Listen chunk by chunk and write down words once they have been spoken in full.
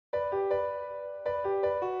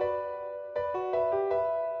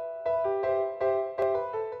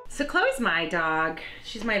So Chloe's my dog.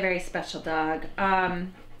 She's my very special dog.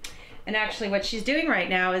 And actually what she's doing right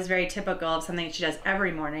now is very typical of something she does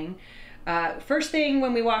every morning. First thing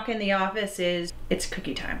when we walk in the office is it's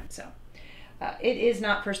cookie time. So it is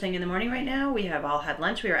not first thing in the morning right now. We have all had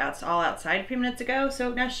lunch. We were all outside a few minutes ago.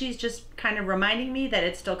 So now she's just kind of reminding me that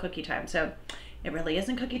it's still cookie time. So it really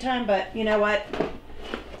isn't cookie time, but you know what?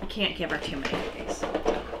 I can't give her too many cookies.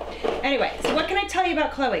 Anyway, so what can I tell you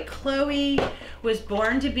about Chloe? Chloe was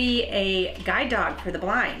born to be a guide dog for the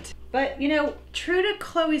blind. But, you know, true to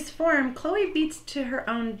Chloe's form, Chloe beats to her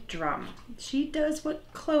own drum. She does what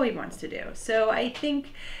Chloe wants to do. So I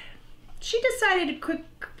think she decided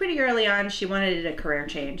pretty early on she wanted a career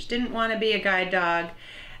change. Didn't want to be a guide dog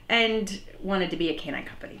and wanted to be a canine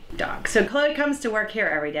company dog. So Chloe comes to work here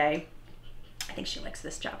every day. I think she likes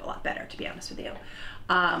this job a lot better, to be honest with you.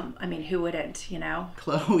 I mean, who wouldn't, you know?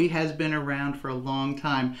 Chloe has been around for a long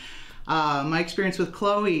time. My experience with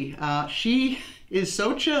Chloe, she is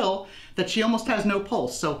so chill that she almost has no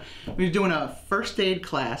pulse. So we were doing a first aid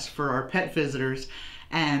class for our pet visitors,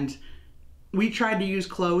 and we tried to use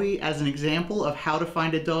Chloe as an example of how to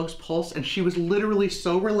find a dog's pulse, and she was literally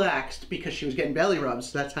so relaxed because she was getting belly rubs.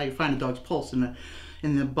 So that's how you find a dog's pulse, in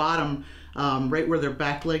the bottom, right where their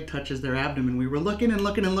back leg touches their abdomen. We were looking and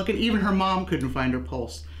looking and looking. Even her mom couldn't find her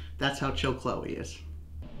pulse. That's how chill Chloe is.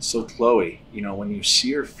 So Chloe, you know, when you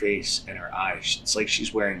see her face and her eyes, it's like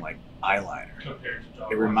she's wearing like eyeliner.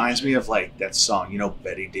 It reminds me of like that song, you know,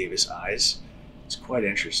 Betty Davis Eyes. It's quite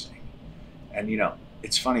interesting. And you know,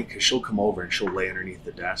 it's funny because she'll come over and she'll lay underneath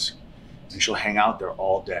the desk and she'll hang out there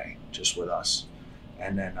all day just with us.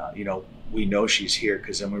 And then, you know, we know she's here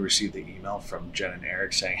because then we received the email from Jen and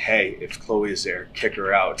Eric saying, hey, if Chloe is there, kick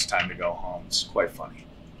her out. It's time to go home. It's quite funny.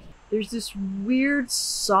 There's this weird,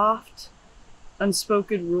 soft,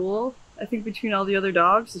 unspoken rule, I think, between all the other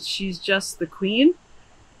dogs, that she's just the queen.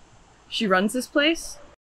 She runs this place.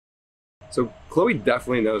 So Chloe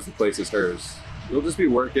definitely knows the place is hers. You'll just be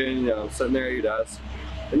working, you know, sitting there at your desk,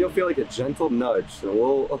 and you'll feel like a gentle nudge, a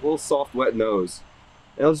little soft, wet nose.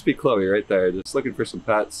 And it'll just be Chloe right there, just looking for some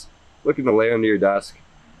pets, looking to lay under your desk.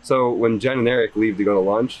 So when Jen and Eric leave to go to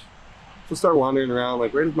lunch, she'll start wandering around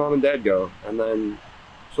like, where did mom and dad go? And then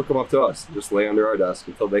she'll come up to us and just lay under our desk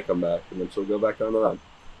until they come back, and then she'll go back down to them.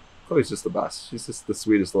 Chloe's just the best. She's just the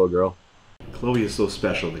sweetest little girl. Chloe is so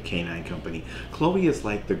special, the Canine Company. Chloe is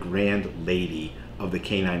like the grand lady of the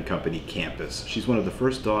Canine Company campus. She's one of the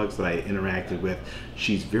first dogs that I interacted with.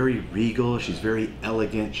 She's very regal, she's very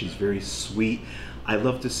elegant, she's very sweet. I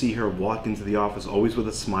love to see her walk into the office always with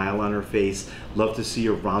a smile on her face. Love to see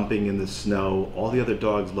her romping in the snow. All the other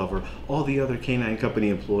dogs love her. All the other Canine Company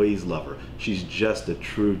employees love her. She's just a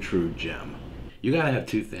true, true gem. You gotta have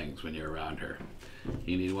two things when you're around her.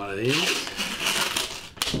 You need one of these,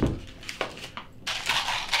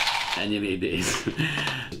 and you need these.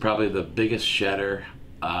 It's probably the biggest shedder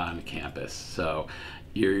on campus. So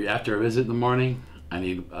after a visit in the morning, I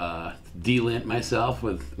need de-lint myself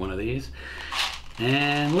with one of these.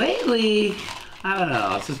 And lately, I don't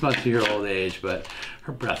know, it's just must be her old age, but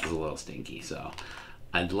her breath is a little stinky, so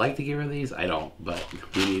I'd like to give her these. I don't, but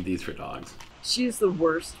we need these for dogs. She's the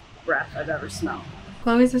worst breath I've ever smelled.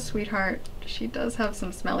 Chloe's a sweetheart. She does have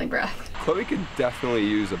some smelly breath. Chloe could definitely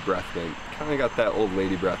use a breath mint. Kind of got that old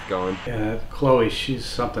lady breath going. Yeah, Chloe, she's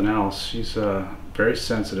something else. She's very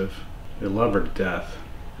sensitive. I love her to death.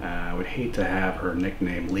 I would hate to have her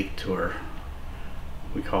nickname leaked to her.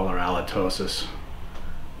 We call her halitosis,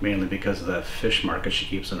 mainly because of that fish market she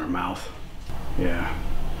keeps in her mouth. Yeah,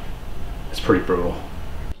 it's pretty brutal.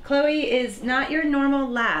 Chloe is not your normal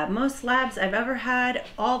lab. Most labs I've ever had,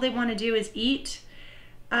 all they want to do is eat.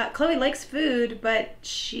 Chloe likes food, but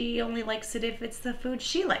she only likes it if it's the food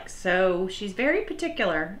she likes. So she's very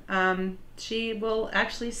particular. She will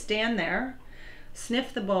actually stand there,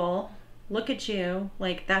 sniff the bowl, look at you,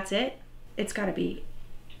 like that's it. It's gotta be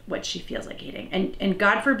what she feels like eating. And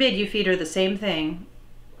God forbid you feed her the same thing,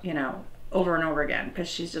 you know, over and over again, because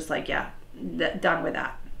she's just like, yeah, done with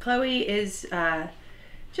that. Chloe is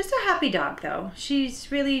just a happy dog though. She's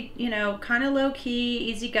really, you know, kind of low key,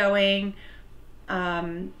 easygoing.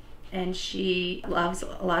 And she loves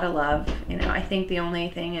a lot of love. You know, I think the only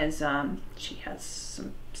thing is she has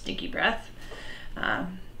some stinky breath.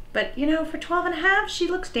 But you know, for 12 and a half, she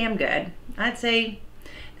looks damn good. I'd say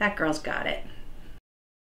that girl's got it.